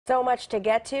So much to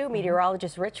get to.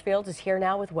 Meteorologist Rich Fields is here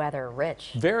now with weather.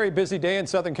 Rich. Very busy day in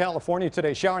Southern California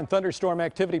today. Shower and thunderstorm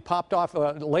activity popped off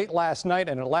late last night,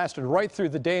 and it lasted right through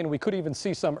the day, and we could even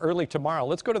see some early tomorrow.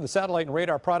 Let's go to the satellite and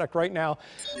radar product right now.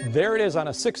 There it is on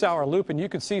a 6-hour loop, and you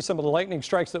can see some of the lightning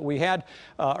strikes that we had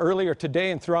earlier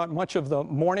today and throughout much of the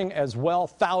morning as well.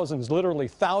 Thousands, literally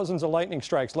thousands of lightning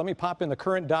strikes. Let me pop in the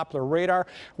current Doppler radar.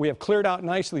 We have cleared out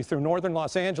nicely through northern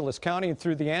Los Angeles County and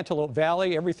through the Antelope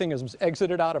Valley. Everything is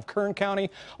exited out of Kern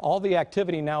County. All the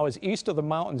activity now is east of the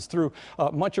mountains through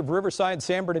much of Riverside,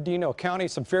 San Bernardino County,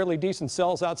 some fairly decent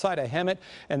cells outside of Hemet,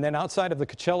 and then outside of the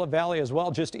Coachella Valley as well,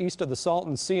 just east of the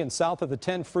Salton Sea and south of the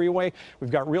 10 freeway.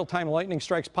 We've got real-time lightning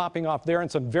strikes popping off there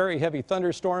and some very heavy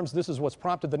thunderstorms. This is what's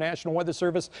prompted the National Weather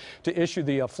Service to issue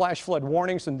the flash flood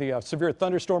warnings and the severe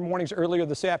thunderstorm warnings earlier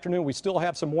this afternoon. We still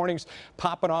have some warnings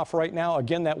popping off right now.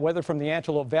 Again, that weather from the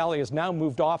Antelope Valley has now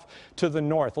moved off to the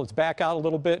north. Let's back out a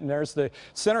little bit, and there's the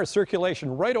center of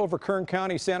circulation right over Kern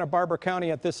County, Santa Barbara County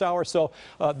at this hour. So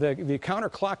the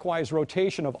counterclockwise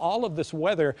rotation of all of this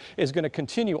weather is going to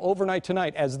continue overnight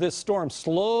tonight as this storm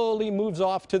slowly moves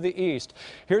off to the east.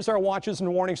 Here's our watches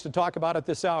and warnings to talk about at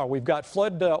this hour. We've got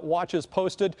flood watches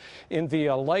posted in the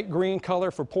light green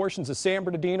color for portions of San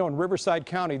Bernardino and Riverside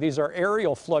County. These are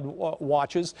aerial flood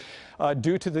watches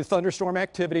due to the thunderstorm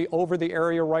activity over the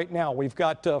area right now. We've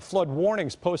got flood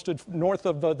warnings posted north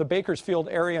of the Bakersfield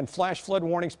area and flash flood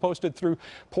warnings posted through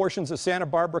portions of Santa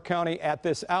Barbara County at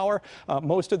this hour.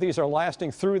 Most of these are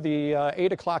lasting through the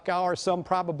 8 o'clock hour. Some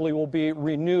probably will be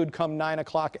renewed come 9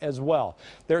 o'clock as well.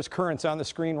 There's currents on the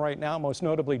screen right now, most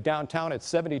notably downtown at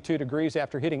 72 degrees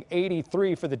after hitting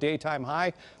 83 for the daytime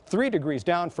high, 3 degrees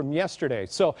down from yesterday.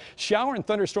 So shower and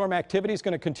thunderstorm activity is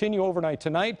going to continue overnight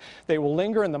tonight. They will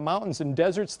linger in the mountains and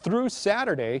deserts through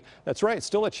Saturday. That's right,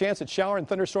 still a chance at shower and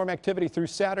thunderstorm activity through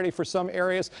Saturday for some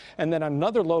areas. And then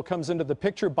another low comes into the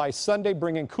picture by Sunday,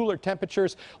 bringing cooler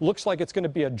temperatures. Looks like it's going to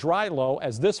be a dry low.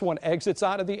 As this one exits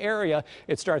out of the area,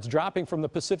 it starts dropping from the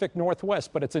Pacific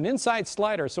Northwest, but it's an inside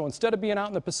slider. So instead of being out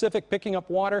in the Pacific picking up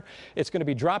water, it's going to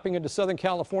be dropping into Southern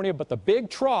California, but the big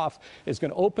trough is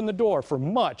going to open the door for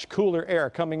much cooler air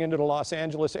coming into the Los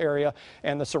Angeles area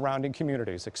and the surrounding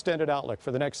communities. Extended outlook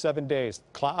for the next 7 days.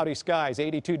 Cloudy skies,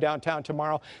 82 downtown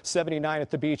tomorrow, 79 at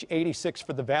the beach, 86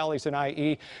 for the valleys in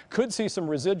IE. Could see some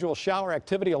residual shower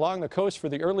activity along the coast for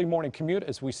the early morning commute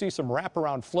as we see some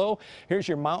wraparound flow. Here's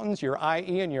your mountains, your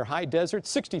IE and your high deserts.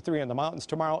 63 in the mountains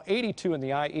tomorrow, 82 in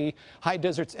the IE. High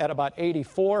deserts at about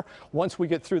 84. Once we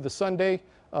get through the Sunday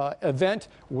event,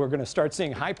 we're going to start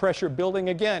seeing high pressure building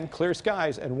again, clear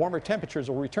skies, and warmer temperatures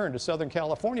will return to Southern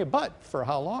California. But for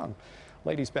how long?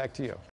 Ladies, back to you.